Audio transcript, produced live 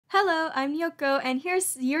Hello, I'm Yoko, and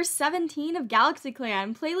here's year 17 of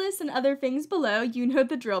GalaxyClan. Playlists and other things below, you know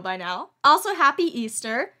the drill by now. Also, happy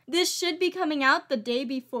Easter. This should be coming out the day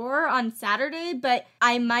before on Saturday, but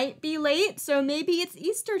I might be late, so maybe it's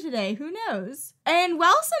Easter today, who knows? And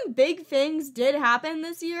while some big things did happen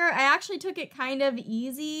this year, I actually took it kind of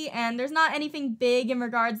easy, and there's not anything big in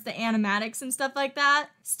regards to animatics and stuff like that.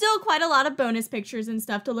 Still quite a lot of bonus pictures and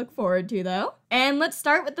stuff to look forward to, though. And let's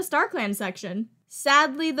start with the StarClan section.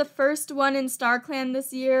 Sadly, the first one in StarClan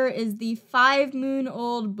this year is the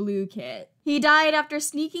 5-moon-old Blue Kit. He died after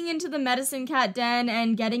sneaking into the medicine cat den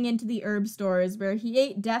and getting into the herb stores where he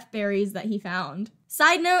ate death berries that he found.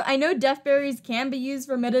 Side note, I know death berries can be used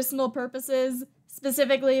for medicinal purposes,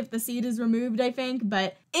 specifically if the seed is removed, I think,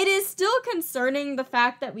 but it is still concerning the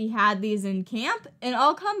fact that we had these in camp, and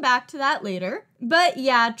I'll come back to that later. But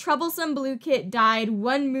yeah, Troublesome Blue Kit died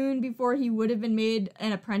 1 moon before he would have been made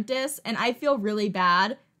an apprentice, and I feel really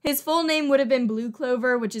bad. His full name would have been Blue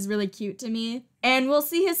Clover, which is really cute to me. And we'll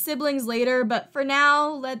see his siblings later, but for now,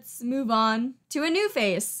 let's move on to a new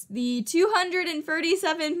face, the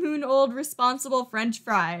 237-moon-old responsible French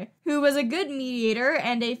Fry, who was a good mediator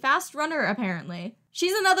and a fast runner, apparently.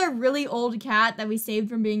 She's another really old cat that we saved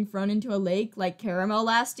from being thrown into a lake like Caramel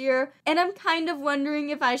last year, and I'm kind of wondering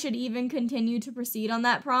if I should even continue to proceed on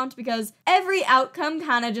that prompt because every outcome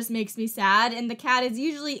kind of just makes me sad, and the cat is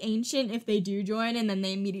usually ancient if they do join and then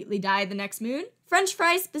they immediately die the next moon. French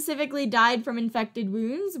Fry specifically died from infected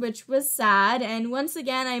wounds, which was sad, and once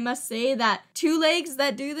again I must say that 2 legs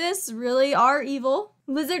that do this really are evil.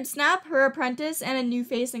 Lizard Snap, her apprentice, and a new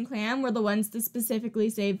face in clan were the ones to specifically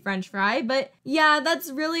save French Fry, but yeah,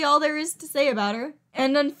 that's really all there is to say about her.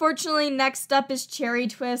 And unfortunately, next up is Cherry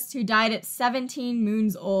Twist, who died at 17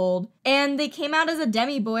 moons old. And they came out as a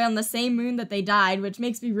demi-boy on the same moon that they died, which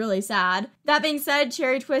makes me really sad. That being said,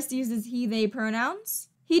 Cherry Twist uses he/they pronouns.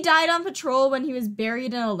 He died on patrol when he was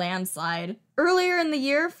buried in a landslide. Earlier in the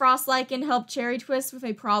year, Frostlichen helped Cherry Twist with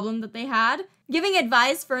a problem that they had, giving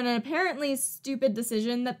advice for an apparently stupid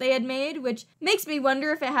decision that they had made, which makes me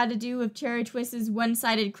wonder if it had to do with Cherry Twist's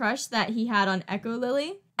one-sided crush that he had on Echo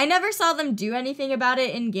Lily. I never saw them do anything about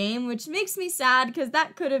it in-game, which makes me sad because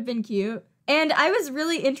that could have been cute. And I was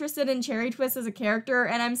really interested in Cherry Twist as a character,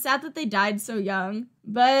 and I'm sad that they died so young.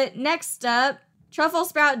 But next up, Truffle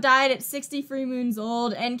Sprout died at 63 moons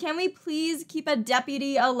old, and can we please keep a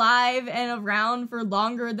deputy alive and around for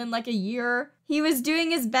longer than like a year? He was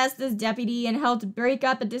doing his best as deputy and helped break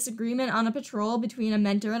up a disagreement on a patrol between a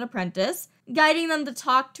mentor and apprentice, guiding them to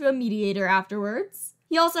talk to a mediator afterwards.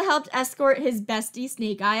 He also helped escort his bestie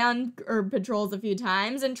Snake Eye on herb patrols a few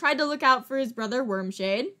times and tried to look out for his brother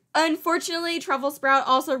Wormshade. Unfortunately, Truffle Sprout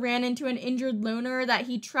also ran into an injured loner that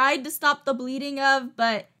he tried to stop the bleeding of,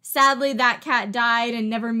 but sadly that cat died and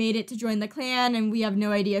never made it to join the clan, and we have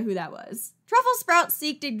no idea who that was. Truffle Sprout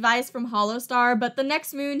sought advice from Hollowstar, but the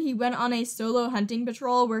next moon he went on a solo hunting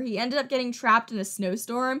patrol where he ended up getting trapped in a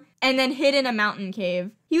snowstorm and then hid in a mountain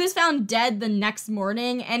cave. He was found dead the next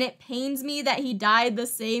morning, and it pains me that he died the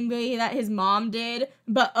same way that his mom did,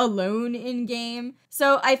 but alone in-game.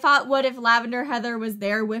 So I thought, what if Lavender Heather was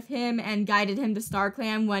there with him and guided him to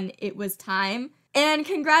StarClan when it was time? And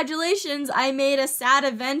congratulations, I made a sad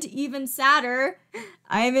event even sadder.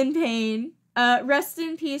 I'm in pain. Rest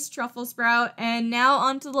in peace, Truffle Sprout, and now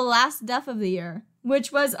on to the last death of the year,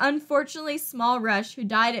 which was unfortunately Small Rush, who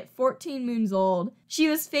died at 14 moons old. She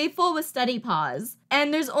was faithful with Steady Paws,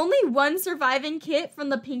 and there's only 1 surviving Kit from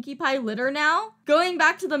the Pinkie Pie litter now. Going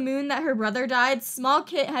back to the moon that her brother died, Small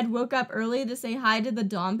Kit had woke up early to say hi to the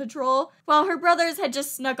Dawn Patrol, while her brothers had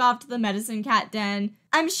just snuck off to the medicine cat den.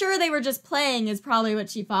 I'm sure they were just playing is probably what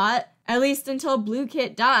she thought. At least until Blue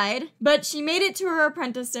Kit died. But she made it to her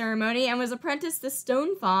apprentice ceremony and was apprenticed to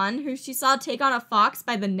Stone Fawn, who she saw take on a fox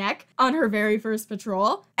by the neck on her very first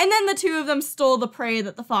patrol. And then the 2 of them stole the prey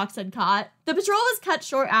that the fox had caught. The patrol was cut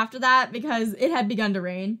short after that because it had begun to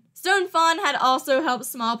rain. Stone Fawn had also helped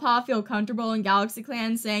Small Paw feel comfortable in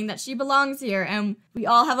GalaxyClan, saying that she belongs here and we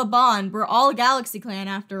all have a bond. We're all GalaxyClan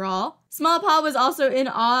after all. Small Paw was also in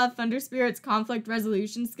awe of Thunder Spirit's conflict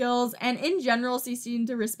resolution skills, and in general she seemed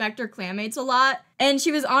to respect her clanmates a lot, and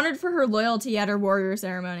she was honored for her loyalty at her warrior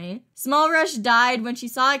ceremony. Small Rush died when she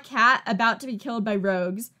saw a cat about to be killed by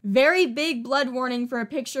rogues. Very big blood warning for a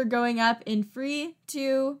picture going up in 3,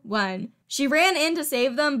 2, 1. She ran in to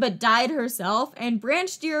save them, but died herself, and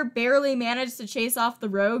Branch Deer barely managed to chase off the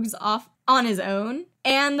rogues off on his own.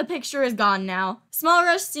 and the picture is gone now. Small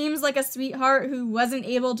Rush seems like a sweetheart who wasn't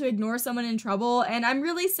able to ignore someone in trouble, and I'm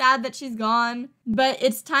really sad that she's gone. But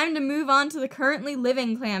it's time to move on to the currently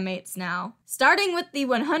living clanmates now. Starting with the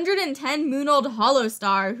 110 moon old Hollow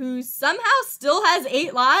Star, who somehow still has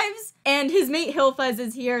 8 lives, and his mate Hilfuzz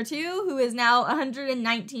is here too, who is now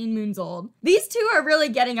 119 moons old. These two are really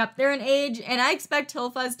getting up there in age, and I expect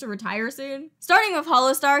Hilfuzz to retire soon. Starting with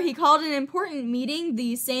Hollow Star, he called an important meeting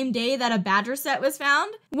the same day that a badger set was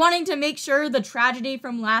found, wanting to make sure the tragedy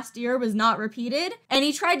from last year was not repeated, and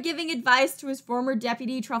he tried giving advice to his former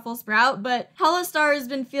deputy Truffle Sprout, but Hollow Star has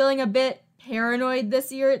been feeling a bit paranoid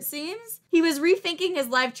this year, it seems. He was rethinking his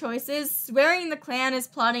life choices, swearing the clan is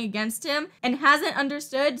plotting against him, and hasn't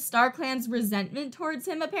understood StarClan's resentment towards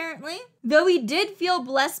him, apparently. Though he did feel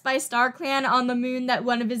blessed by StarClan on the moon that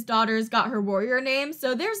one of his daughters got her warrior name,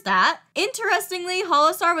 so there's that. Interestingly,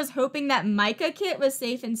 Hollowstar was hoping that Micah Kit was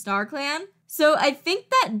safe in StarClan. So I think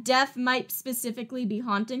that death might specifically be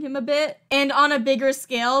haunting him a bit, and on a bigger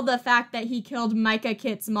scale, the fact that he killed Micah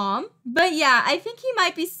Kit's mom. But yeah, I think he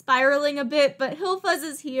might be spiraling a bit, but Hilfuzz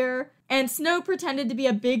is here, and Snow pretended to be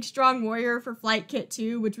a big, strong warrior for Flight Kit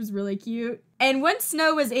too, which was really cute. And once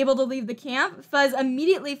Snow was able to leave the camp, Fuzz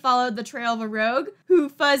immediately followed the trail of a rogue, who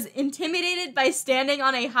Fuzz intimidated by standing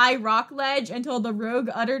on a high rock ledge until the rogue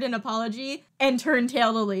uttered an apology and turned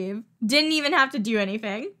tail to leave. Didn't even have to do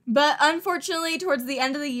anything. But unfortunately, towards the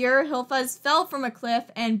end of the year, Hilfuzz fell from a cliff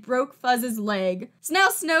and broke Fuzz's leg. So now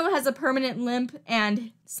Snow has a permanent limp,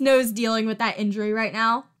 and Snow's dealing with that injury right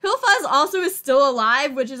now. Hilfuzz also is still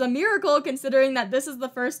alive, which is a miracle considering that this is the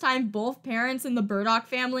first time both parents in the Burdock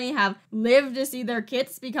family have lived to see their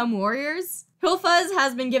kits become warriors. Hilfuzz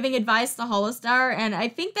has been giving advice to Hollowstar, and I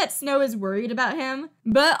think that Snow is worried about him.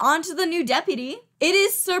 But on to the new deputy. It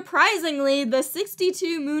is surprisingly the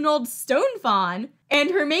 62 moon old Stone Fawn,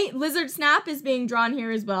 and her mate Lizard Snap is being drawn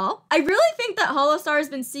here as well. I really think that Hollowstar has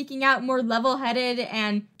been seeking out more level-headed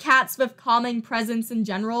and cats with calming presence in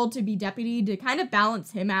general to be deputy to kind of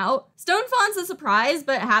balance him out. Stone Fawn's a surprise,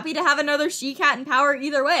 but happy to have another she-cat in power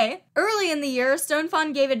either way. Early in the year, Stone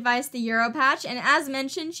Fawn gave advice to Europatch, and as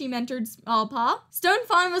mentioned, she mentored Small Paw. Stone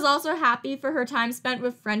Fawn was also happy for her time spent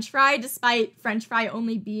with French Fry, despite French Fry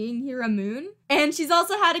only being here a moon. And she's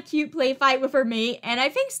also had a cute play fight with her mate, and I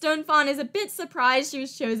think Stone Fawn is a bit surprised she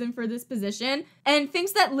was chosen for this position, and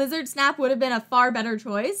thinks that Lizard Snap would have been a far better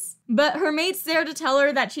choice. But her mate's there to tell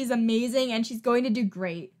her that she's amazing and she's going to do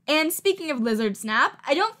great. And speaking of Lizard Snap,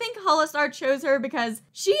 I don't think Hollowstar chose her because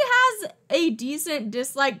she has a decent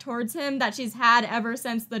dislike towards him that she's had ever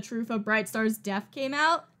since the truth of Brightstar's death came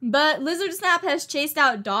out. But Lizard Snap has chased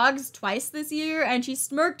out dogs twice this year, and she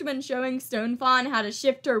smirked when showing Stone Fawn how to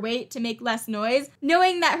shift her weight to make less noise,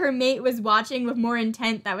 knowing that her mate was watching with more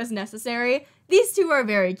intent that was necessary. These two are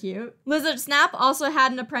very cute. Lizard Snap also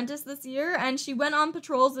had an apprentice this year, and she went on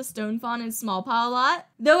patrols with Stone Fawn and Small Paw a lot.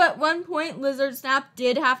 Though at one point, Lizard Snap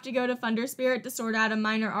did have to go to Thunder Spirit to sort out a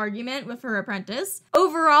minor argument with her apprentice.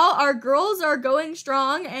 Overall, our girls are going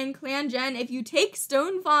strong, and Clan Gen, if you take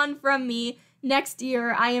Stone Fawn from me, next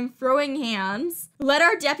year, I am throwing hands. Let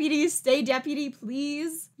our deputies stay deputy,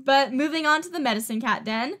 please. But moving on to the Medicine Cat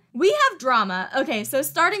Den, we have drama. Okay, so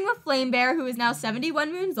starting with Flame Bear, who is now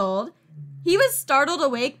 71 moons old. He was startled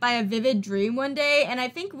awake by a vivid dream one day, and I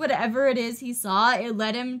think whatever it is he saw, it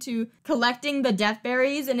led him to collecting the death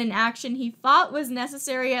berries in an action he thought was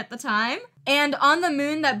necessary at the time. And on the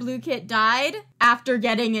moon that Blue Kit died, after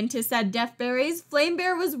getting into said death berries, Flame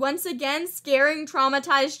Bear was once again scaring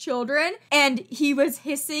traumatized children, and he was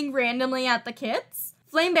hissing randomly at the kits.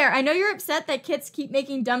 Flame Bear, I know you're upset that kits keep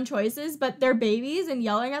making dumb choices, but they're babies and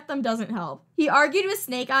yelling at them doesn't help. He argued with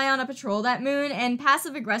Snake Eye on a patrol that moon and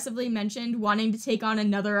passive-aggressively mentioned wanting to take on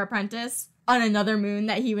another apprentice on another moon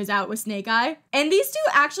that he was out with Snake Eye. And these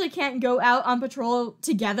two actually can't go out on patrol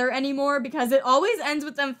together anymore because it always ends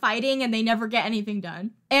with them fighting and they never get anything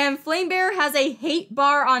done. And Flame Bear has a hate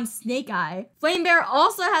bar on Snake Eye. Flame Bear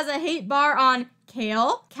also has a hate bar on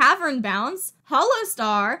Kale, Cavern Bounce,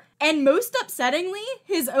 Hollowstar, and most upsettingly,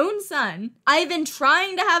 his own son. I've been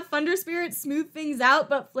trying to have Thunder Spirit smooth things out,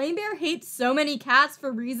 but Flame Bear hates so many cats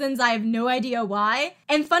for reasons I have no idea why,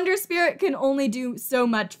 and Thunder Spirit can only do so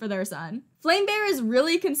much for their son. Flame Bear is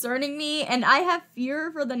really concerning me, and I have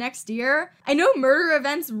fear for the next year. I know murder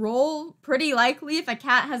events roll pretty likely if a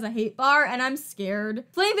cat has a hate bar, and I'm scared.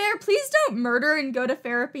 Flame Bear, please don't murder and go to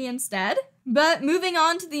therapy instead. But moving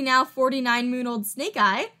on to the now 49-moon-old Snake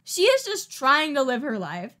Eye, she is just trying to live her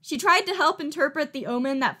life. She tried to help interpret the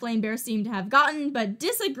omen that Flamebear seemed to have gotten, but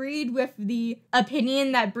disagreed with the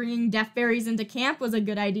opinion that bringing death berries into camp was a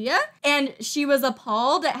good idea, and she was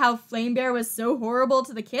appalled at how Flamebear was so horrible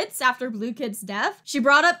to the kits after Blue Kit's death. She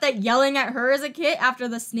brought up that yelling at her as a kit after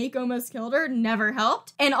the snake almost killed her never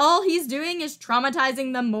helped, and all he's doing is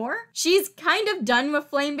traumatizing them more. She's kind of done with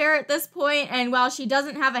Flamebear at this point, and while she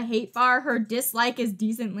doesn't have a hate bar, her dislike is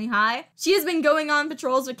decently high. She has been going on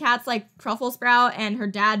patrols with cats like Truffle Sprout and her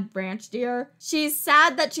dad Branch Deer. She's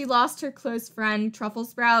sad that she lost her close friend Truffle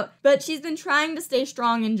Sprout, but she's been trying to stay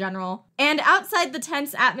strong in general. And outside the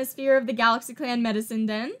tense atmosphere of the GalaxyClan medicine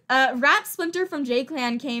den, Rat Splinter from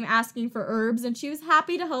J-Clan came asking for herbs, and she was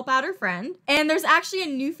happy to help out her friend. And there's actually a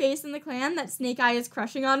new face in the clan that Snake Eye is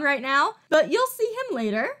crushing on right now, but you'll see him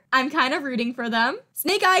later. I'm kind of rooting for them.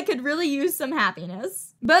 Snake Eye could really use some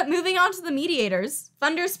happiness. But moving on to the mediators.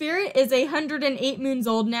 Thunder Spirit is 108 moons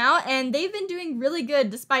old now, and they've been doing really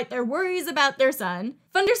good despite their worries about their son.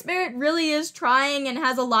 Thunder Spirit really is trying and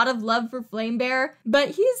has a lot of love for Flamebear, but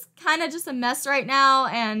he's kind of just a mess right now,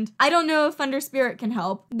 and I don't know if Thunder Spirit can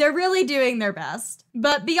help. They're really doing their best.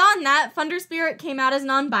 But beyond that, Thunder Spirit came out as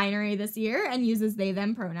non-binary this year and uses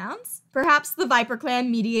they/them pronouns. Perhaps the Viper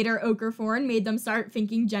Clan mediator Okerforn made them start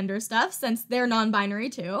thinking gender stuff since they're non-binary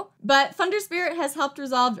too. But Thunder Spirit has helped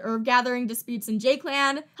resolve herb gathering disputes in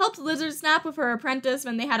J-Clan, helped Lizard Snap with her apprentice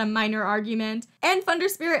when they had a minor argument, and Thunder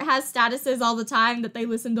Spirit has statuses all the time that they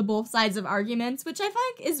listen to both sides of arguments, which I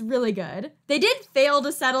think is really good. They did fail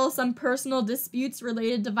to settle some personal disputes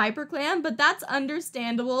related to Viper Clan, but that's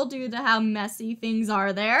understandable due to how messy things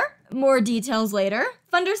are there. More details later.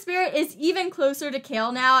 Thunder Spirit is even closer to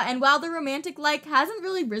Kale now, and while the romantic like hasn't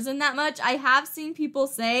really risen that much, I have seen people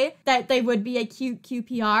say that they would be a cute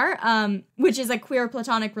QPR, which is a queer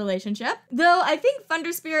platonic relationship. Though I think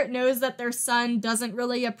Thunder Spirit knows that their son doesn't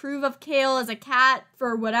really approve of Kale as a cat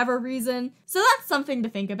for whatever reason, so that's something to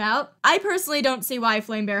think about. I personally don't see why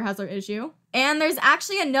Flamebear has her issue. And there's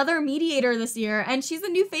actually another mediator this year, and she's a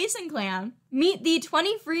new face in clan. Meet the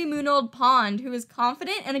 23-moon-old Pond, who is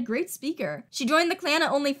confident and a great speaker. She joined the clan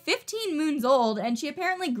at only 15 moons old, and she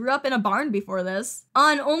apparently grew up in a barn before this.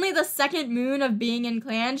 On only the second moon of being in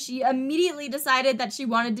clan, she immediately decided that she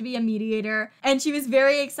wanted to be a mediator, and she was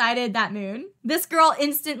very excited that moon. This girl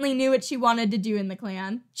instantly knew what she wanted to do in the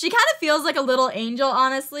clan. She kind of feels like a little angel,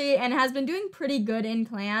 honestly, and has been doing pretty good in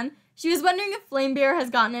clan. She was wondering if Flamebear has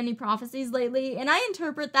gotten any prophecies lately, and I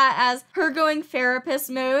interpret that as her going therapist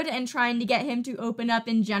mode and trying to get him to open up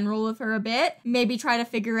in general with her a bit, maybe try to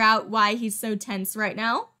figure out why he's so tense right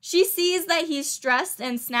now. She sees that he's stressed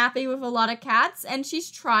and snappy with a lot of cats, and she's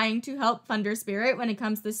trying to help Thunder Spirit when it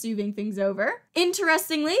comes to soothing things over.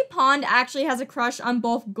 Interestingly, Pond actually has a crush on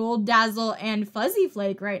both Gold Dazzle and Fuzzy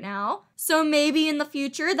Flake right now, so maybe in the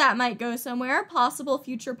future that might go somewhere, possible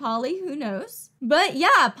future poly, who knows? But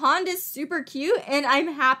yeah, Pond is super cute, and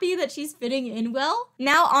I'm happy that she's fitting in well.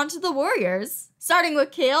 Now onto the warriors. Starting with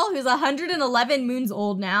Kale, who's 111 moons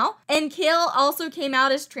old now. And Kale also came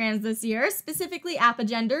out as trans this year, specifically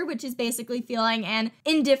apagender, which is basically feeling an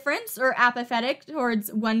indifference or apathetic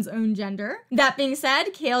towards one's own gender. That being said,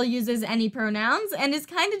 Kale uses any pronouns and is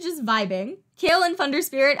kind of just vibing. Kale and Thunder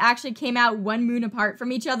Spirit actually came out 1 moon apart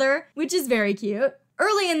from each other, which is very cute.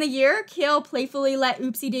 Early in the year, Kale playfully let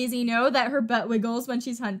Oopsie Daisy know that her butt wiggles when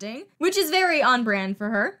she's hunting, which is very on brand for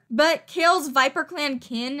her. But Kale's Viper Clan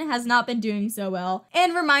kin has not been doing so well.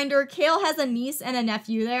 And reminder, Kale has a niece and a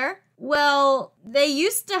nephew there. Well, they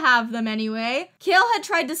used to have them anyway. Kale had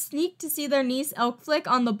tried to sneak to see their niece Elkflick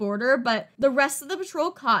on the border, but the rest of the patrol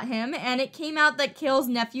caught him, and it came out that Kale's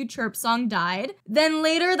nephew Chirpsong died. Then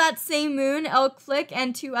later that same moon, Elkflick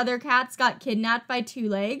and 2 other cats got kidnapped by 2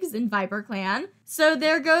 Legs in Viper Clan. So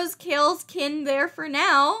there goes Kale's kin there for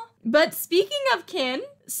now. But speaking of kin,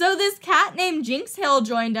 so this cat named Jinxhill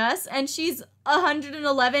joined us, and she's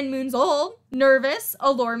 111 moons old, nervous,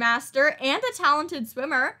 a lore master, and a talented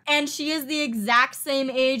swimmer, and she is the exact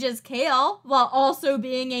same age as Kale, while also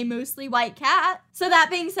being a mostly white cat. So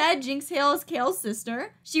that being said, Jinxhill is Kale's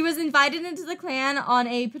sister. She was invited into the clan on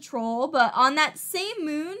a patrol, but on that same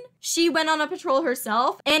moon, she went on a patrol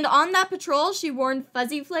herself, and on that patrol, she warned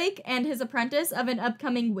Fuzzy Flake and his apprentice of an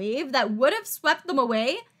upcoming wave that would have swept them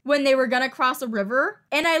away when they were gonna cross a river.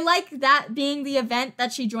 And I like that being the event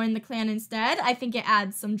that she joined the clan instead. I think it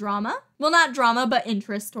adds some drama. Well, not drama, but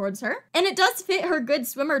interest towards her. And it does fit her good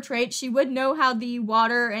swimmer trait. She would know how the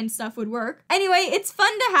water and stuff would work. Anyway, it's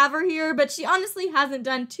fun to have her here, but she honestly hasn't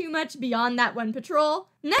done too much beyond that one patrol.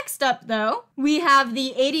 Next up, though, we have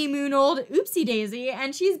the 80-moon-old Oopsie Daisy,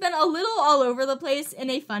 and she's been a little all over the place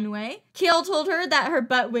in a fun way. Kale told her that her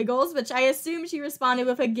butt wiggles, which I assume she responded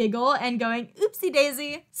with a giggle and going, Oopsie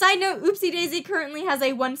Daisy. Side note, Oopsie Daisy currently has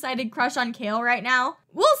a one-sided crush on Kale right now.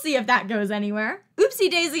 We'll see if that goes anywhere.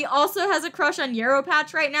 Oopsie Daisy also has a crush on Yarrow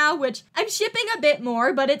Patch right now, which I'm shipping a bit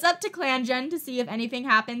more, but it's up to Clan Gen to see if anything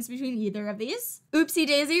happens between either of these. Oopsie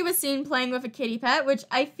Daisy was seen playing with a kitty pet, which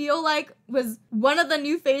I feel like was one of the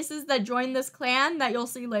new faces that joined this clan that you'll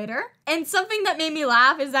see later. And something that made me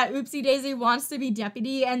laugh is that Oopsie Daisy wants to be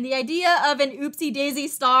deputy, and the idea of an Oopsie Daisy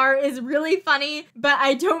star is really funny, but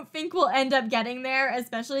I don't think we'll end up getting there,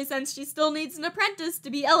 especially since she still needs an apprentice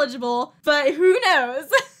to be eligible, but who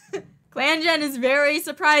knows? Clan Gen is very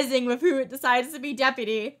surprising with who it decides to be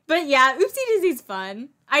deputy. But yeah, Oopsie Daisy's fun.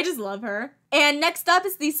 I just love her. And next up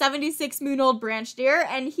is the 76-moon-old Branch Deer,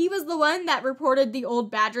 and he was the one that reported the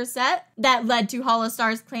old Badger set that led to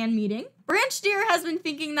Hollistar's clan meeting. Branch Deer has been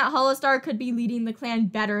thinking that Hollistar could be leading the clan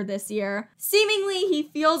better this year. Seemingly, he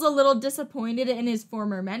feels a little disappointed in his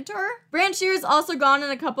former mentor. Branch Deer's also gone on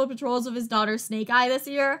a couple patrols with his daughter Snake Eye this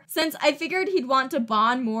year, since I figured he'd want to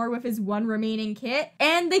bond more with his one remaining kit,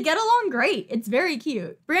 and they get along great. It's very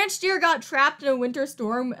cute. Branch Deer got trapped in a winter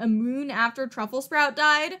storm a moon after Truffle Sprout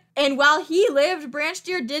died, and while he lived, Branch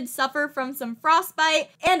Deer did suffer from some frostbite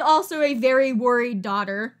and also a very worried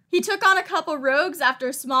daughter. He took on a couple rogues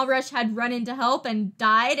after Small Rush had run in to help and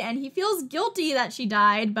died, and he feels guilty that she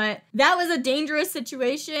died, but that was a dangerous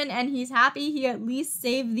situation, and he's happy he at least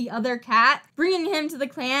saved the other cat, bringing him to the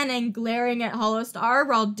clan and glaring at Hollistar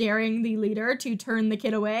while daring the leader to turn the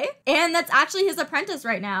kid away. And that's actually his apprentice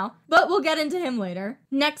right now, but we'll get into him later.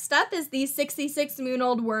 Next up is the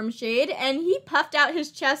 66-moon-old Wormshade, and he puffed out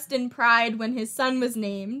his chest in pride when his son was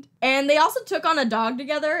named. And they also took on a dog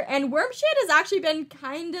together, and Wormshade has actually been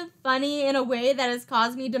kind of funny in a way that has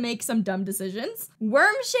caused me to make some dumb decisions.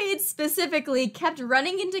 Wormshade specifically kept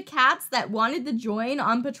running into cats that wanted to join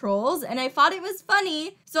on patrols, and I thought it was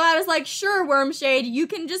funny, so I was like, sure, Wormshade, you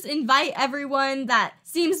can just invite everyone that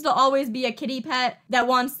seems to always be a kitty pet that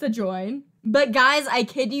wants to join. But guys, I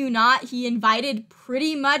kid you not, he invited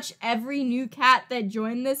pretty much every new cat that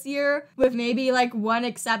joined this year, with maybe like one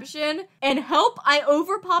exception. And help, I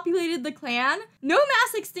overpopulated the clan. No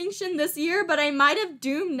mass extinction this year, but I might have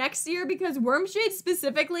doomed next year because Wormshade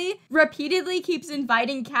specifically repeatedly keeps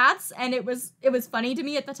inviting cats, and it was funny to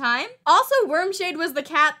me at the time. Also, Wormshade was the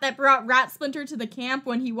cat that brought Rat Splinter to the camp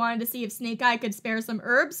when he wanted to see if Snake Eye could spare some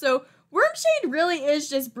herbs, so Wormshade really is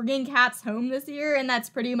just bringing cats home this year, and that's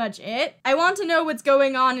pretty much it. I want to know what's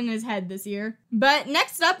going on in his head this year. But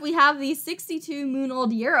next up, we have the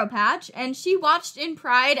 62-moon-old Yarrow Patch, and she watched in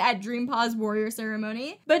pride at Dreampaw's warrior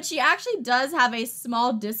ceremony, but she actually does have a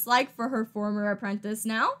small dislike for her former apprentice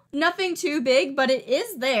now. Nothing too big, but it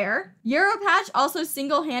is there. Yarrow Patch also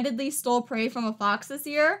single-handedly stole prey from a fox this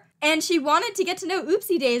year, and she wanted to get to know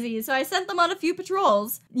Oopsie Daisy, so I sent them on a few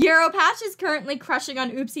patrols. Yarrow Patch is currently crushing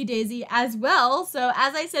on Oopsie Daisy as well, so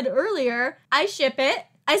as I said earlier, I ship it.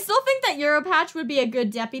 I still think that Yarrow Patch would be a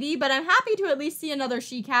good deputy, but I'm happy to at least see another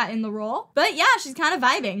she-cat in the role. But yeah, she's kind of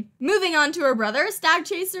vibing. Moving on to her brother, Stag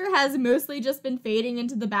Chaser has mostly just been fading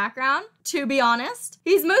into the background, to be honest.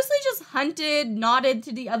 He's mostly just hunted, nodded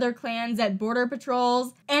to the other clans at border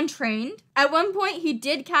patrols, and trained. At one point, he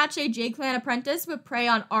did catch a J-Clan apprentice with prey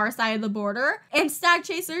on our side of the border, and Stag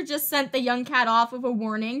Chaser just sent the young cat off with a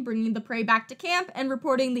warning, bringing the prey back to camp and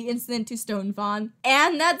reporting the incident to Stonefawn.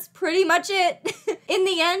 And that's pretty much it. In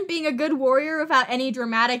the end, being a good warrior without any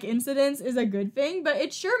dramatic incidents is a good thing, but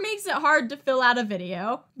it sure makes it hard to fill out a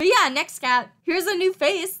video. But yeah, next cat. Here's a new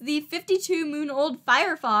face, the 52-moon-old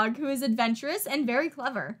Firefog, who is adventurous and very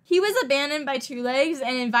clever. He was abandoned by Two Legs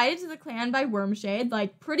and invited to the clan by Wormshade,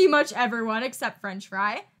 like pretty much everyone except French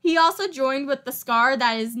Fry. He also joined with the scar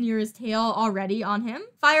that is near his tail already on him.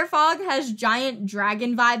 Firefog has giant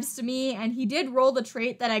dragon vibes to me, and he did roll the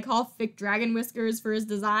trait that I call thick dragon whiskers for his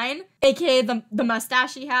design, aka the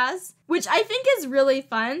mustache he has, which I think is really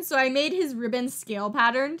fun, so I made his ribbon scale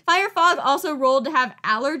patterned. Firefog also rolled to have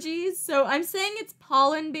allergies, so I'm saying it's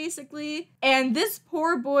pollen basically, and this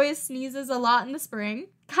poor boy sneezes a lot in the spring.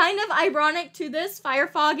 Kind of ironic to this,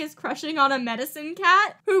 Firefog is crushing on a medicine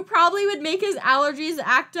cat who probably would make his allergies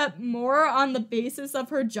act up more on the basis of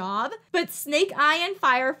her job, but Snake Eye and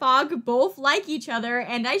Firefog both like each other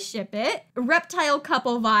and I ship it. Reptile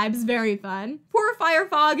couple vibes, very fun. Poor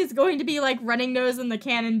Firefog is going to be like running nose in the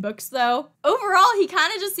canon books though. Overall, he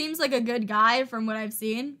kind of just seems like a good guy from what I've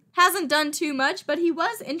seen. Hasn't done too much, but he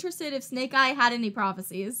was interested if Snake Eye had any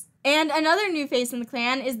prophecies. And another new face in the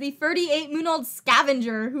clan is the 38-moon-old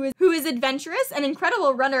Scavenger, who is adventurous, an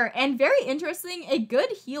incredible runner, and very interesting, a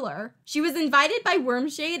good healer. She was invited by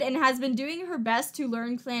Wormshade and has been doing her best to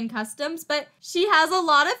learn clan customs, but she has a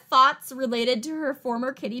lot of thoughts related to her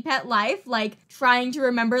former kitty pet life, like trying to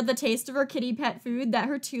remember the taste of her kitty pet food that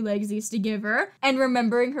her two legs used to give her, and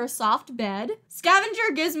remembering her soft bed.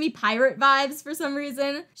 Scavenger gives me pirate vibes for some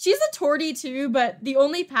reason. She's a tortie too, but the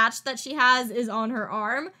only patch that she has is on her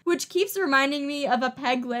arm, which keeps reminding me of a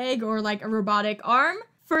peg leg or like a robotic arm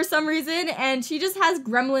for some reason, and she just has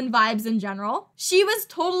gremlin vibes in general. She was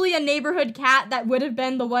totally a neighborhood cat that would have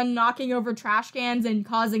been the one knocking over trash cans and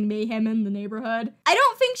causing mayhem in the neighborhood. I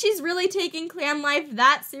don't think she's really taking clan life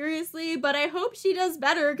that seriously, but I hope she does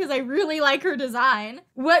better because I really like her design.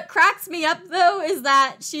 What cracks me up though is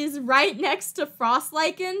that she's right next to Frost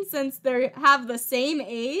Lichen since they have the same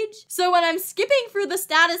age. So when I'm skipping through the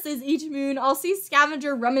statuses each moon, I'll see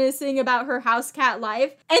Scavenger reminiscing about her house cat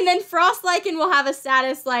life, and then Frost Lichen will have a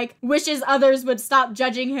status like wishes others would stop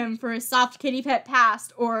judging him for his soft kitty pet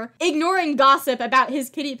past or ignoring gossip about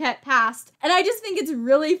his kitty pet past. And I just think it's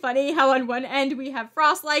really funny how on one end we have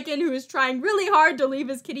Frost Lichen who is trying really hard to leave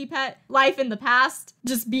his kitty pet life in the past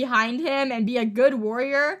just behind him and be a good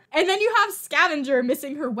warrior. And then you have Scavenger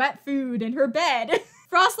missing her wet food and her bed.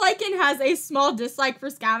 Frost Lichen has a small dislike for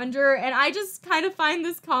Scavenger, and I just kind of find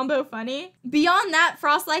this combo funny. Beyond that,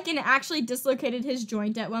 Frost Lichen actually dislocated his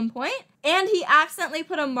joint at one point, and he accidentally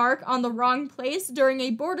put a mark on the wrong place during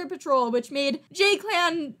a border patrol, which made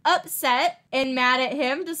J-Clan upset and mad at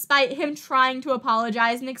him, despite him trying to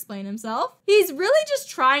apologize and explain himself. He's really just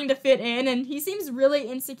trying to fit in, and he seems really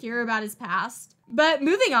insecure about his past. But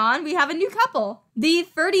moving on, we have a new couple. The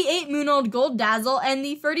 38-moon-old Gold Dazzle and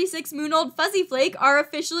the 36-moon-old Fuzzy Flake are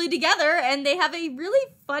officially together, and they have a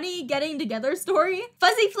really funny getting together story.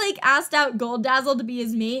 Fuzzy Flake asked out Gold Dazzle to be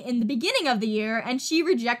his mate in the beginning of the year, and she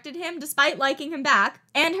rejected him despite liking him back.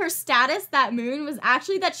 And her status that moon was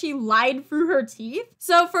actually that she lied through her teeth.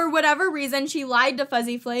 So for whatever reason, she lied to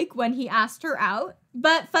Fuzzy Flake when he asked her out.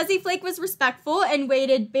 But Fuzzy Flake was respectful and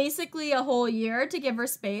waited basically a whole year to give her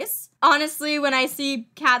space. Honestly, when I see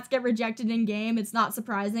cats get rejected in game, it's not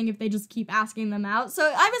surprising if they just keep asking them out. So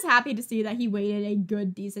I was happy to see that he waited a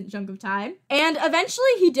good, decent chunk of time. And eventually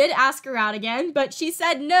he did ask her out again, but she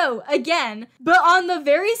said no again. But on the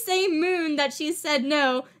very same moon that she said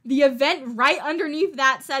no, the event right underneath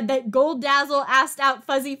that said that Gold Dazzle asked out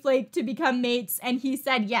Fuzzy Flake to become mates, and he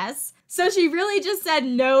said yes. So she really just said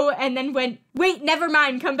no and then went, wait, never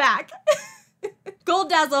mind, come back. Gold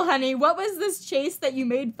Dazzle, honey, what was this chase that you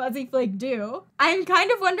made Fuzzy Flake do? I'm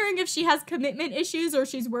kind of wondering if she has commitment issues or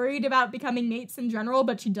she's worried about becoming mates in general,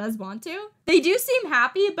 but she does want to. They do seem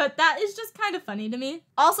happy, but that is just kind of funny to me.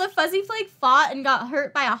 Also, Fuzzy Flake fought and got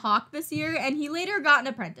hurt by a hawk this year, and he later got an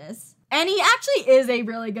apprentice. And he actually is a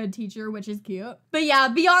really good teacher, which is cute. But yeah,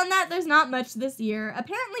 beyond that, there's not much this year.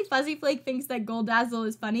 Apparently, Fuzzy Flake thinks that Gold Dazzle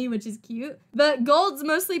is funny, which is cute. But Gold's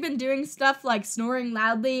mostly been doing stuff like snoring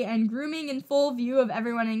loudly and grooming in full view of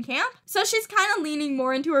everyone in camp. So she's kind of leaning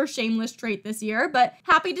more into her shameless trait this year, but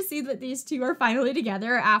happy to see that these two are finally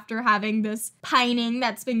together after having this pining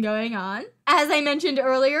that's been going on. As I mentioned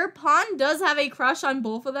earlier, Pawn does have a crush on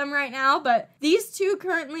both of them right now, but these two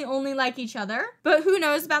currently only like each other. But who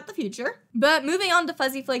knows about the future? But moving on to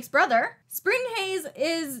Fuzzy Flake's brother, Spring Haze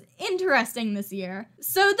is interesting this year.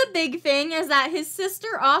 So the big thing is that his sister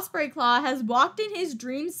Osprey Claw has walked in his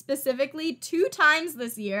dreams specifically 2 times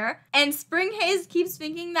this year, and Spring Haze keeps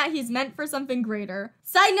thinking that he's meant for something greater.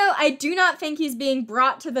 Side note, I do not think he's being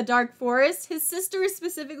brought to the Dark Forest. His sister is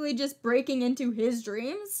specifically just breaking into his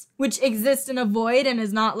dreams, which exist in a void and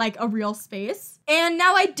is not like a real space. And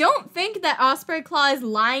now I don't think that Osprey Claw is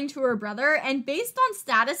lying to her brother, and based on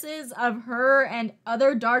statuses of her and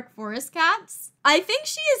other Dark Forest cats, I think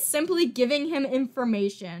she is simply giving him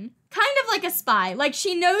information. Kind of like a spy. Like,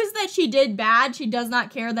 she knows that she did bad, she does not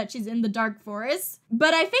care that she's in the Dark Forest,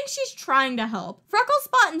 but I think she's trying to help.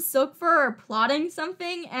 Freckle-Spot and Silkfur are plotting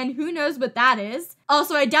something, and who knows what that is.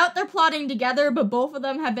 Also, I doubt they're plotting together, but both of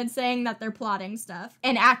them have been saying that they're plotting stuff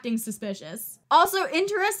and acting suspicious. Also,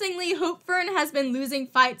 interestingly, Hopefern has been losing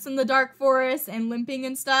fights in the Dark Forest and limping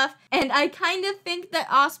and stuff, and I kind of think that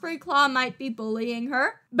Osprey Claw might be bullying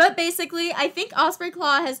her. But basically, I think think Osprey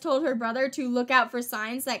Claw has told her brother to look out for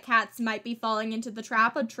signs that cats might be falling into the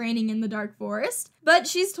trap of training in the dark forest, but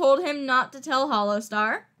she's told him not to tell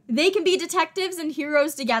Hollowstar. They can be detectives and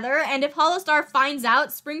heroes together, and if Hollowstar finds out,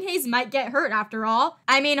 Springhaze might get hurt after all.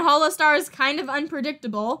 I mean, Hollowstar is kind of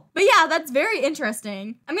unpredictable. But yeah, that's very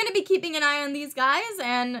interesting. I'm gonna be keeping an eye on these guys,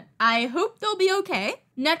 and I hope they'll be okay.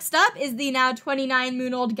 Next up is the now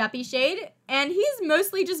 29-moon-old Guppy Shade, and he's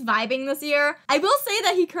mostly just vibing this year. I will say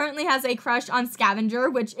that he currently has a crush on Scavenger,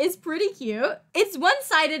 which is pretty cute. It's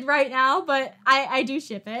one-sided right now, but I do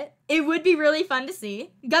ship it. It would be really fun to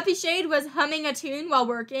see. Guppy Shade was humming a tune while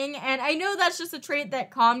working, and I know that's just a trait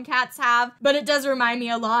that calm cats have, but it does remind me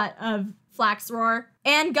a lot of Flaxroar.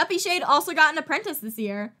 And Guppy Shade also got an apprentice this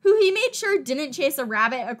year, who he made sure didn't chase a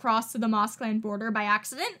rabbit across to the Moss Clan border by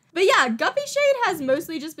accident. But yeah, Guppy Shade has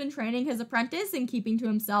mostly just been training his apprentice and keeping to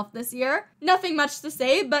himself this year. Nothing much to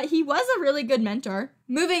say, but he was a really good mentor.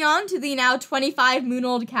 Moving on to the now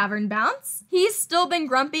 25-moon-old Cavern Bounce. He's still been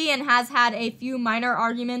grumpy and has had a few minor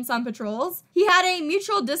arguments on patrols. He had a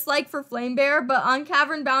mutual dislike for Flame Bear, but on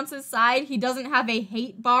Cavern Bounce's side, he doesn't have a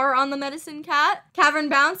hate bar on the Medicine Cat. Cavern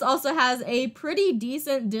Bounce also has a pretty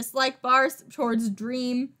decent dislike bar towards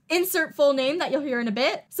Dream. Insert full name that you'll hear in a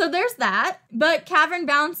bit. So there's that. But Cavern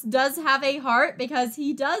Bounce does have a heart because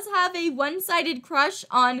he does have a one-sided crush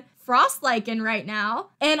on Frostlichen right now.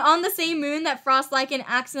 And on the same moon that Frostlichen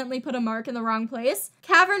accidentally put a mark in the wrong place,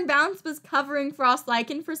 Cavern Bounce was covering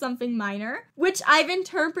Frostlichen for something minor, which I've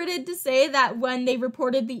interpreted to say that when they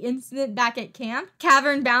reported the incident back at camp,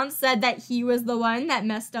 Cavern Bounce said that he was the one that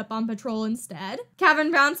messed up on patrol instead.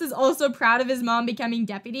 Cavern Bounce is also proud of his mom becoming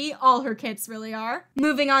deputy. All her kits really are.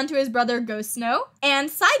 Moving on to his brother Ghost Snow.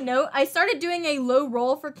 And side note, I started doing a low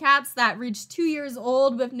roll for cats that reached 2 years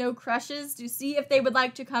old with no crushes to see if they would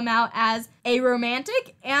like to come out as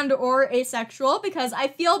aromantic and or asexual, because I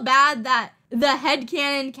feel bad that the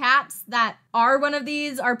headcanon cats that are one of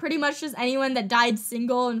these are pretty much just anyone that died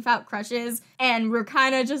single and without crushes, and we're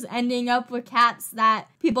kind of just ending up with cats that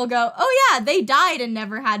people go, oh yeah, they died and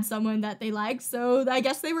never had someone that they liked, so I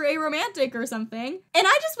guess they were aromantic or something. And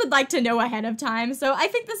I just would like to know ahead of time, so I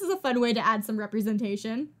think this is a fun way to add some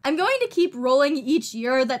representation. I'm going to keep rolling each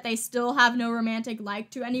year that they still have no romantic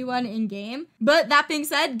like to anyone in-game, but that being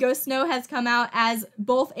said, Ghost Snow has come out as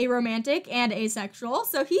both aromantic and asexual,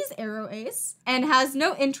 so he's aro-ace, and has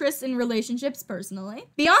no interest in relationships personally.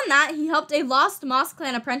 Beyond that, he helped a lost Moss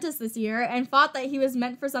Clan apprentice this year and thought that he was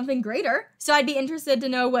meant for something greater, so I'd be interested to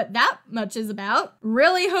know what that much is about.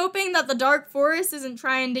 Really hoping that the Dark Forest isn't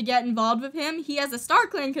trying to get involved with him. He has a Star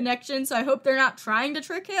Clan connection, so I hope they're not trying to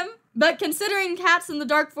trick him. But considering cats in the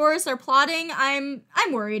Dark Forest are plotting, I'm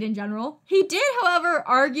worried in general. He did, however,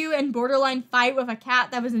 argue and borderline fight with a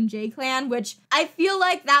cat that was in J-Clan, which I feel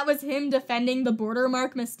like that was him defending the border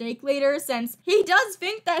mark mistake later, since he does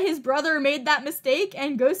think that his brother made that mistake,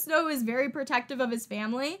 and Ghost Snow is very protective of his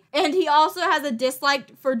family. And he also has a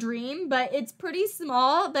dislike for Dream, but it's pretty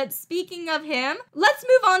small. But speaking of him, let's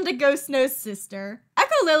move on to Ghost Snow's sister.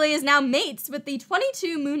 Echo Lily is now mates with the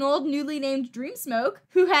 22-moon-old newly named Dreamsmoke,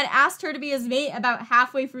 who had asked her to be his mate about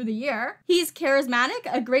halfway through the year. He's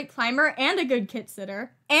charismatic, a great climber, and a good kit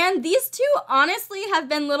sitter. And these two honestly have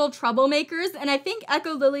been little troublemakers, and I think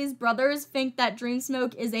Echo Lily's brothers think that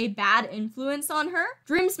Dreamsmoke is a bad influence on her.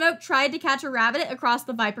 Dreamsmoke tried to catch a rabbit across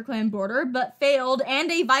the Viper Clan border, but failed, and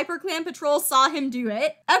a Viper Clan patrol saw him do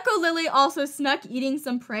it. Echo Lily also snuck eating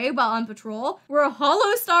some prey while on patrol, where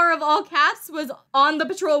Hollowstar of all cats was on the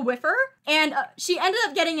patrol with her, and she ended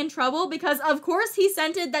up getting in trouble because, of course, he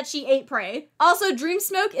scented that she ate prey. Also,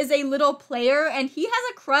 Dreamsmoke is a little player, and he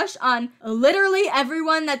has a crush on literally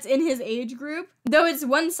everyone that's in his age group, though it's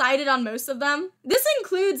one-sided on most of them. This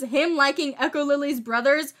includes him liking Echo Lily's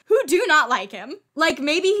brothers, who do not like him. Like,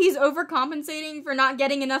 maybe he's overcompensating for not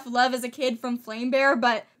getting enough love as a kid from Flame Bear,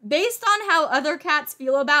 but based on how other cats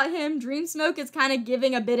feel about him, Dreamsmoke is kind of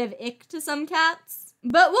giving a bit of ick to some cats.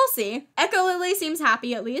 But we'll see. Echo Lily seems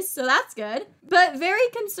happy at least, so that's good. But very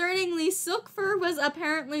concerningly, Silkfur was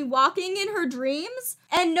apparently walking in her dreams.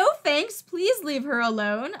 And no thanks, please leave her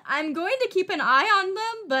alone. I'm going to keep an eye on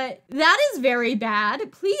them, but that is very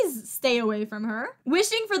bad. Please stay away from her.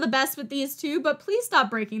 Wishing for the best with these two, but please stop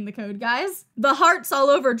breaking the code, guys. The hearts all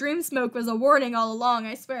over Dreamsmoke was a warning all along,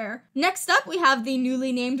 I swear. Next up, we have the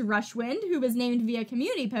newly named Rushwind, who was named via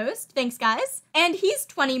community post. Thanks, guys. And he's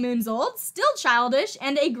 20 moons old, still childish,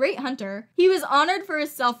 and a great hunter. He was honored for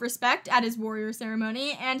his self-respect at his warrior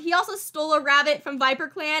ceremony, and he also stole a rabbit from Viper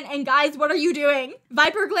Clan, and guys, what are you doing?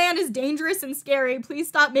 Viper Clan is dangerous and scary. Please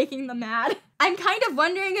stop making them mad. I'm kind of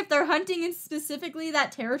wondering if they're hunting in specifically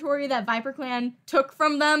that territory that ViperClan took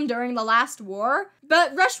from them during the last war.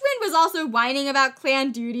 But Rushwind was also whining about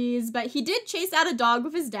clan duties, but he did chase out a dog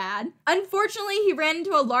with his dad. Unfortunately, he ran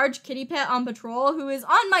into a large kitty pet on patrol who is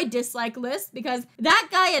on my dislike list because that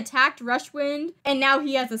guy attacked Rushwind and now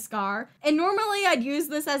he has a scar. And normally I'd use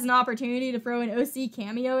this as an opportunity to throw an OC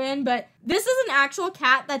cameo in, but this is an actual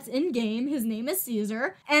cat that's in-game. His name is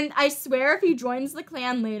Caesar, and I swear if he joins the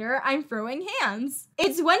clan later, I'm throwing hands.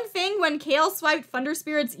 It's one thing when Kale swiped Thunder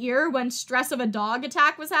Spirit's ear when stress of a dog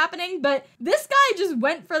attack was happening, but this guy just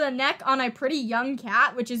went for the neck on a pretty young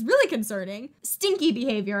cat, which is really concerning. Stinky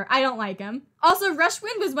behavior. I don't like him. Also,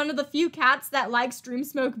 Rushwind was one of the few cats that likes Dream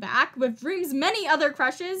Smoke back, with Dream's many other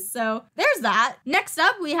crushes, so there's that. Next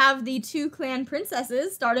up, we have the 2 clan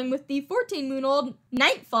princesses, starting with the 14-moon-old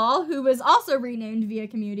Nightfall, who was also renamed via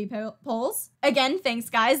community polls. Again,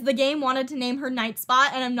 thanks guys, the game wanted to name her Night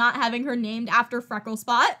Spot, and I'm not having her named after Freckle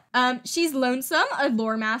Spot. She's lonesome, a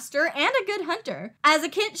lore master, and a good hunter. As a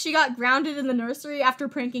kid, she got grounded in the nursery after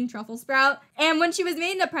pranking Truffle Sprout, and when she was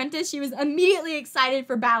made an apprentice, she was immediately excited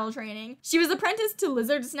for battle training. She was apprenticed to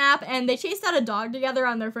Lizard Snap, and they chased out a dog together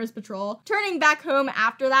on their first patrol, turning back home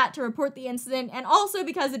after that to report the incident, and also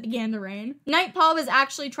because it began to rain. Nightpaw was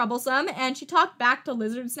actually troublesome, and she talked back to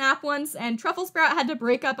Lizard Snap once, and Truffle Sprout had to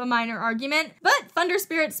break up a minor argument, but Thunder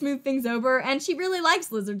Spirit smoothed things over, and she really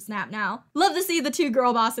likes Lizard Snap now. Love to see the 2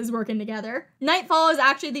 girl bosses working together. Nightfall is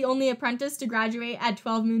actually the only apprentice to graduate at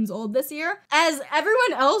 12 moons old this year, as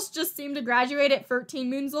everyone else just seemed to graduate at 13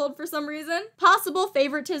 moons old for some reason. Possible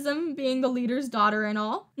favoritism being the leader's daughter and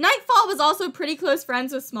all. Nightfall was also pretty close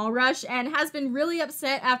friends with Small Rush and has been really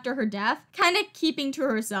upset after her death, kind of keeping to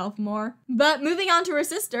herself more. But moving on to her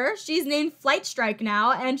sister, she's named Flight Strike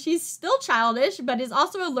now, and she's still childish, but is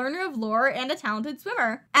also a learner of lore and a talented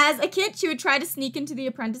swimmer. As a kid, she would try to sneak into the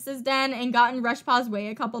apprentice's den and got in Rushpaw's way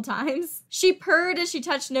a couple times. She purred as she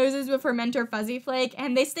touched noses with her mentor Fuzzy Flake,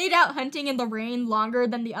 and they stayed out hunting in the rain longer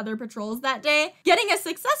than the other patrols that day, getting a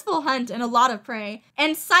successful hunt and a lot of prey.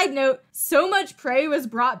 And side note, so much prey was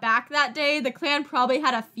brought back that day, the clan probably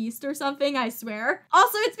had a feast or something, I swear.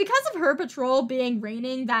 Also, it's because of her patrol being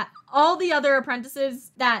raining that all the other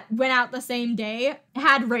apprentices that went out the same day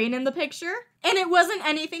had rain in the picture. And it wasn't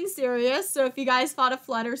anything serious, so if you guys thought a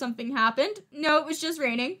flood or something happened, no, it was just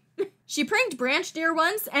raining. She pranked Branch Deer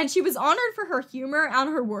once, and she was honored for her humor on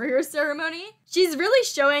her warrior ceremony. She's really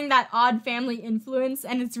showing that odd family influence,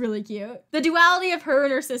 and it's really cute. The duality of her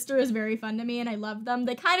and her sister is very fun to me, and I love them.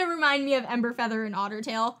 They kind of remind me of Emberfeather and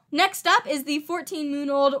Ottertail. Next up is the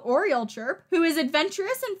 14-moon-old Oriole Chirp, who is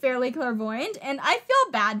adventurous and fairly clairvoyant, and I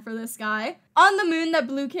feel bad for this guy. On the moon that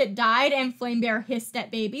Blue Kit died and Flame Bear hissed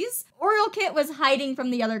at babies, Oriole Kit was hiding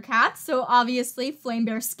from the other cats, so obviously Flame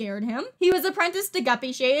Bear scared him. He was apprenticed to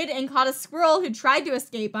Guppy Shade and caught a squirrel who tried to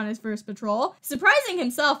escape on his first patrol, surprising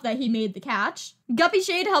himself that he made the catch. Guppy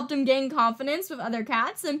Shade helped him gain confidence with other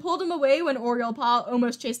cats and pulled him away when Oriole Paw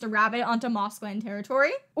almost chased a rabbit onto Mossglen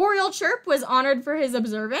territory. Oriole Chirp was honored for his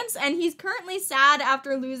observance, and he's currently sad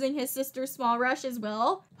after losing his sister Small Rush as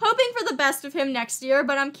well. Hoping for the best of him next year,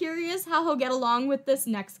 but I'm curious how he'll get along with this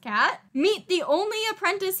next cat. Meet the only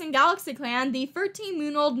apprentice in GalaxyClan, the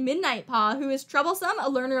 13-moon-old Midnight Paw, who is troublesome, a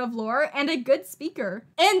learner of lore, and a good speaker.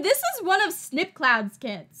 And this is one of Snipcloud's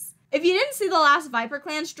kits. If you didn't see the last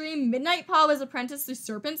ViperClan stream, Midnight Paw was apprenticed to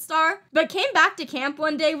Serpent Star, but came back to camp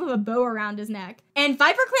one day with a bow around his neck. And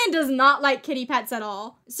ViperClan does not like kitty pets at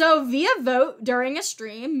all. So via vote during a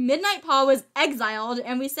stream, Midnight Paw was exiled,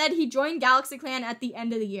 and we said he joined GalaxyClan at the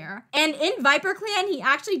end of the year. And in ViperClan, he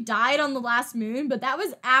actually died on the last moon, but that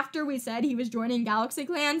was after we said he was joining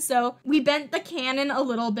GalaxyClan, so we bent the canon a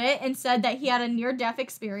little bit and said that he had a near-death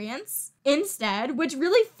experience instead, which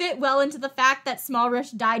really fit well into the fact that Small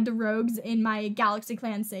Rush died to rogues in my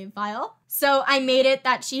GalaxyClan save file. So I made it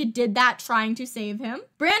that she did that trying to save him.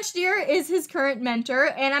 Branch Deer is his current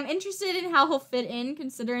mentor, and I'm interested in how he'll fit in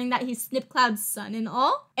considering that he's Snipcloud's son and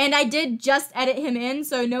all. And I did just edit him in,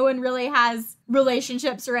 so no one really has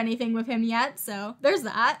relationships or anything with him yet, so there's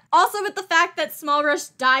that. Also, with the fact that Small Rush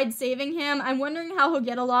died saving him, I'm wondering how he'll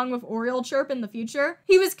get along with Oriole Chirp in the future.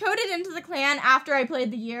 He was coded into the clan after I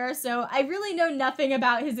played the year, so I really know nothing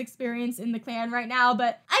about his experience in the clan right now,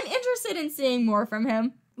 but I'm interested in seeing more from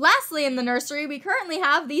him. Lastly, in the nursery, we currently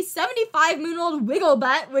have the 75-moon-old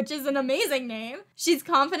Wigglebutt, which is an amazing name. She's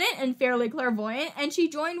confident and fairly clairvoyant, and she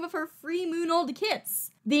joined with her 3-moon-old kits.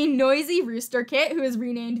 The Noisy Rooster Kit, who is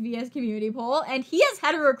renamed via community poll, and he has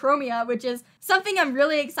heterochromia, which is something I'm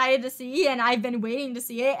really excited to see, and I've been waiting to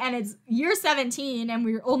see it, and it's year 17, and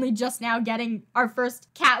we're only just now getting our first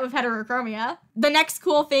cat with heterochromia. The next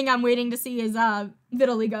cool thing I'm waiting to see is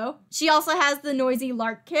Vitiligo. She also has the Noisy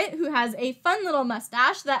Lark Kit, who has a fun little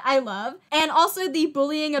mustache that I love, and also the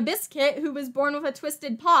Bullying Abyss Kit, who was born with a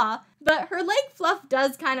twisted paw, but her leg fluff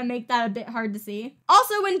does kind of make that a bit hard to see.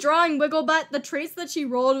 Also, when drawing Wigglebutt, the traits that she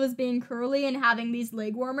rolled was being curly and having these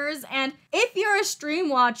leg warmers, and if you're a stream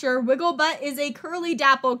watcher, Wigglebutt is a Curly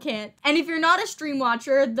Dapple kit. And if you're not a stream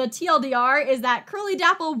watcher, the TLDR is that Curly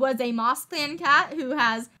Dapple was a MossClan cat who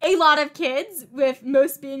has a lot of kids, with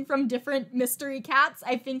most being from different mystery cats.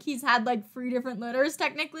 I think he's had like 3 different litters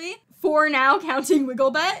technically, 4 now counting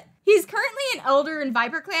Wigglebutt. He's currently an elder in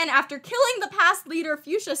ViperClan after killing the past leader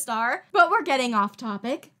Fuchsia Star, but we're getting off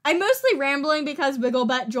topic. I'm mostly rambling because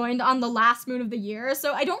Wigglebutt joined on the last moon of the year,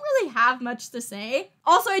 so I don't really have much to say.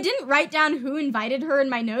 Also, I didn't write down who invited her in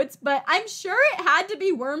my notes, but I'm sure it had to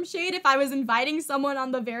be Wormshade if I was inviting someone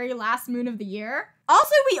on the very last moon of the year.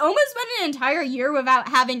 Also, we almost went an entire year without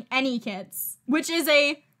having any kits, which is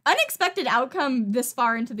a unexpected outcome this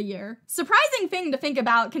far into the year. Surprising thing to think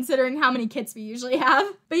about considering how many kits we usually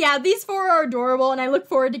have. But yeah, these 4 are adorable and I look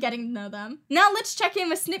forward to getting to know them. Now let's check in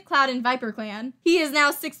with Snipcloud in ViperClan. He is now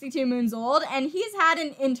 62 moons old and he's had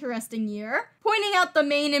an interesting year. Pointing out the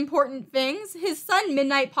main important things, his son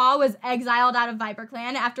Midnight Paw was exiled out of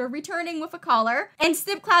ViperClan after returning with a collar, and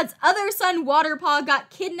Snipcloud's other son Waterpaw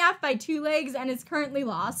got kidnapped by Two Legs and is currently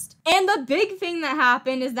lost. And the big thing that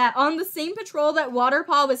happened is that on the same patrol that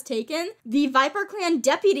Waterpaw was taken, the ViperClan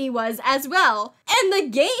deputy was as well. And the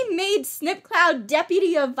game made Snipcloud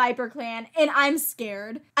deputy of ViperClan, and I'm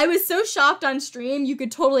scared. I was so shocked on stream, you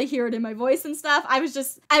could totally hear it in my voice and stuff. I was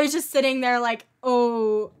just sitting there like,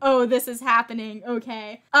 oh, this is happening,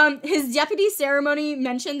 okay. His deputy ceremony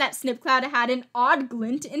mentioned that Snipcloud had an odd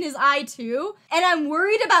glint in his eye too, and I'm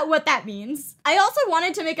worried about what that means. I also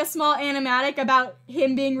wanted to make a small animatic about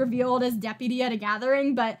him being revealed as deputy at a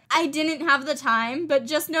gathering, but I didn't have the time, but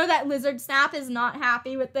just know that Lizard Snap is not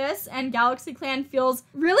happy with this, and GalaxyClan feels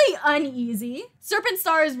really uneasy. Serpent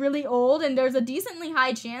Star is really old, and there's a decently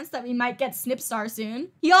high chance that we might get Snipstar soon.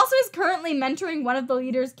 He also is currently mentoring one of the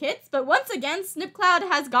leader's kits, but once again, Snipcloud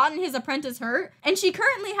has gotten his apprentice hurt, and she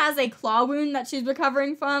currently has a claw wound that she's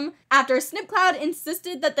recovering from after Snipcloud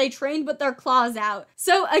insisted that they trained with their claws out.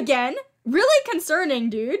 So again, really concerning,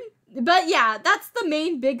 dude. But yeah, that's the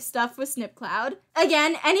main big stuff with Snipcloud.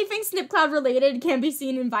 Again, anything Snipcloud related can be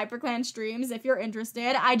seen in ViperClan streams if you're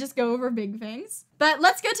interested. I just go over big things. But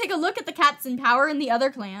let's go take a look at the cats in power in the other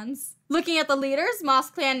clans. Looking at the leaders,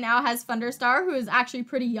 MossClan now has Thunderstar, who is actually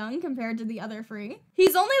pretty young compared to the other 3.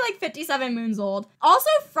 He's only like 57 moons old. Also,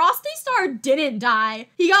 Frosty Star didn't die.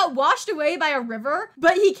 He got washed away by a river,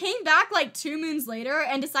 but he came back like 2 moons later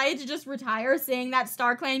and decided to just retire, saying that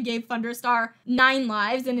StarClan gave Thunderstar 9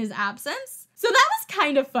 lives in his absence. So that was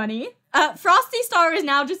kind of funny. Frosty Star is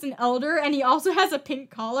now just an elder, and he also has a pink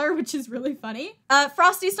collar, which is really funny.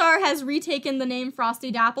 Frosty Star has retaken the name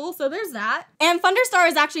Frosty Dapple, so there's that. And Thunderstar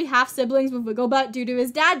is actually half siblings with Wigglebutt due to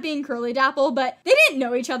his dad being Curly Dapple, but they didn't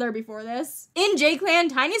know each other before this. In J-Clan,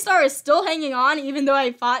 Tiny Star is still hanging on, even though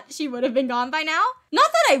I thought she would have been gone by now. Not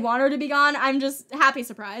that I want her to be gone, I'm just happy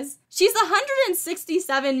surprise. She's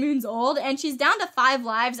 167 moons old, and she's down to 5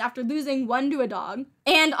 lives after losing 1 to a dog.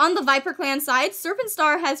 And on the ViperClan side, Serpent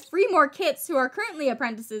Star has 3 more kits who are currently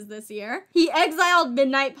apprentices this year. He exiled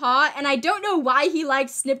Midnight Paw, and I don't know why he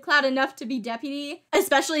likes Snipcloud enough to be deputy,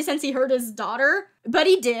 especially since he hurt his daughter, but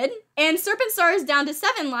he did. And Serpent Star is down to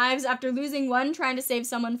 7 lives after losing 1 trying to save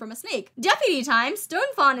someone from a snake. Deputy time,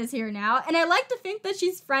 Stonefawn is here now, and I like to think that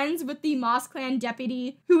she's friends with the MossClan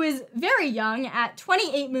deputy, who is very young at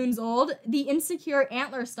 28 moons old, the insecure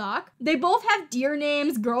Antlerstock. They both have deer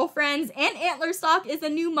names, girlfriends, and Antlerstock is a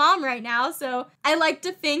new mom right now, so I like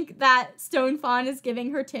to think that Stonefawn is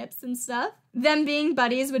giving her tips and stuff. Them being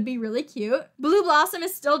buddies would be really cute. Blue Blossom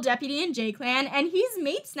is still deputy in J-Clan, and he's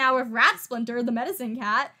mates now with Rat Splinter, the medicine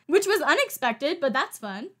cat, which was unexpected, but that's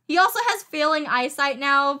fun. He also has failing eyesight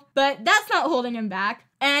now, but that's not holding him back.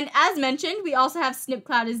 And as mentioned, we also have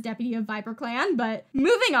Snipcloud as deputy of ViperClan, but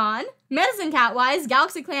moving on. Medicine Cat-wise,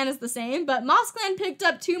 GalaxyClan is the same, but MossClan picked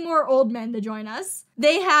up 2 more old men to join us.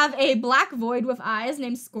 They have a black void with eyes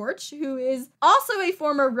named Scorch, who is also a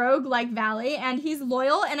former rogue like Valley, and he's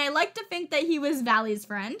loyal, and I like to think that he was Valley's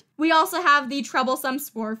friend. We also have the troublesome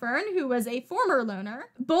Sporefern, who was a former loner.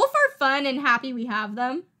 Both are fun and happy we have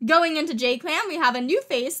them. Going into J-Clan, we have a new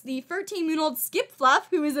face, the 13-moon-old Skip Fluff,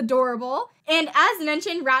 who is adorable. And as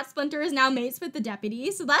mentioned, Rat Splinter is now mates with the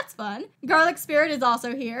deputy, so that's fun. Garlic Spirit is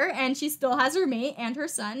also here, and she still has her mate and her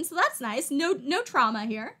son, so that's nice. No trauma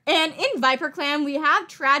here. And in Viper Clan, we have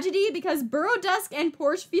tragedy because Burrow Dusk and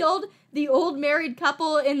Porschefield, the old married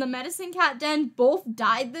couple in the Medicine Cat Den, both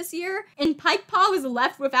died this year, and Pikepaw was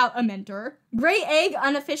left without a mentor. Grey Egg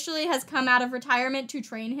unofficially has come out of retirement to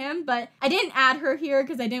train him, but I didn't add her here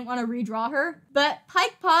because I didn't want to redraw her. But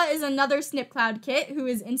Pikepaw is another Snipcloud kit who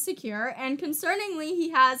is insecure, and concerningly, he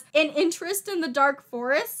has an interest in the Dark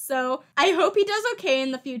Forest, so I hope he does okay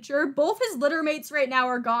in the future. Both his littermates right now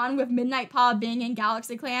are gone, with Midnight Paw being in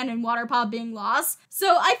GalaxyClan and Waterpaw being lost,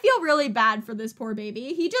 so I feel really bad for this poor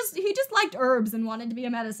baby. He just liked herbs and wanted to be a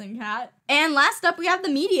medicine cat. And last up, we have the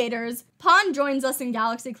Mediators. Pawn joins us in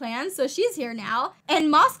GalaxyClan, so she's here now. And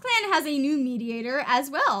Moss Clan has a new mediator as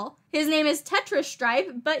well. His name is Tetris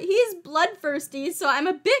Stripe, but he's bloodthirsty, so I'm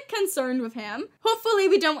a bit concerned with him. Hopefully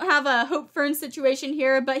we don't have a Hope Fern situation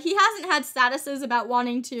here, but he hasn't had statuses about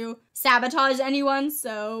wanting to sabotage anyone,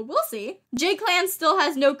 so we'll see. J-Clan still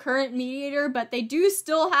has no current mediator, but they do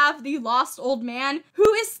still have the lost old man,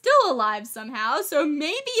 who is still alive somehow, so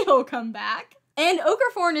maybe he'll come back. And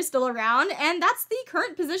Okerforn is still around, and that's the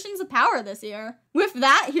current positions of power this year. With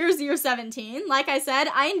that, here's year 17. Like I said,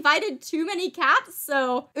 I invited too many cats,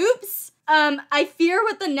 so oops. I fear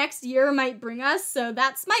what the next year might bring us, so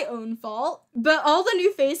that's my own fault. But all the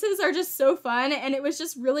new faces are just so fun, and it was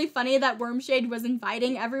just really funny that Wormshade was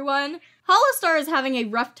inviting everyone. Hollowstar is having a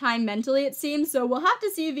rough time mentally, it seems, so we'll have to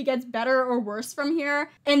see if he gets better or worse from here.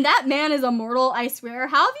 And that man is immortal, I swear.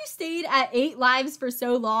 How have you stayed at 8 lives for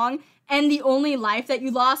so long? And the only life that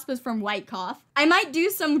you lost was from White Cough. I might do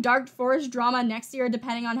some Dark Forest drama next year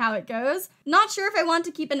depending on how it goes. Not sure if I want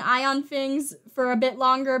to keep an eye on things for a bit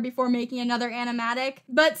longer before making another animatic,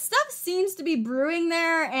 but stuff seems to be brewing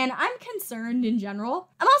there, and I'm concerned in general.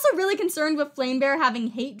 I'm also really concerned with Flamebear having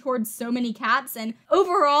hate towards so many cats, and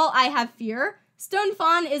overall I have fear. Stone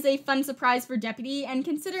Fawn is a fun surprise for Deputy, and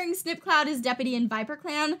considering Snipcloud is Deputy in Viper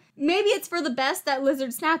Clan, maybe it's for the best that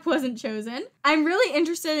Lizard Snap wasn't chosen. I'm really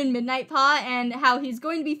interested in Midnight Paw and how he's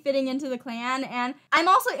going to be fitting into the clan, and I'm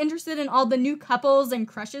also interested in all the new couples and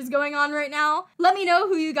crushes going on right now. Let me know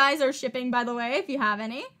who you guys are shipping, by the way, if you have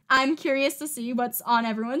any. I'm curious to see what's on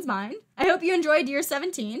everyone's mind. I hope you enjoyed year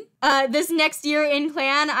 17. This next year in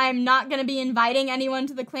clan, I'm not going to be inviting anyone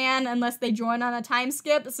to the clan unless they join on a time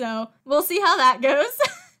skip, so we'll see how that goes.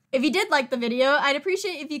 If you did like the video, I'd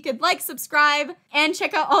appreciate if you could like, subscribe, and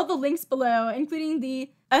check out all the links below, including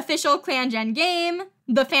the official Clan Gen game,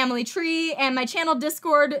 the family tree, and my channel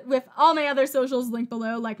Discord with all my other socials linked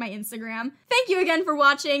below, like my Instagram. Thank you again for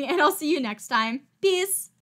watching, and I'll see you next time. Peace!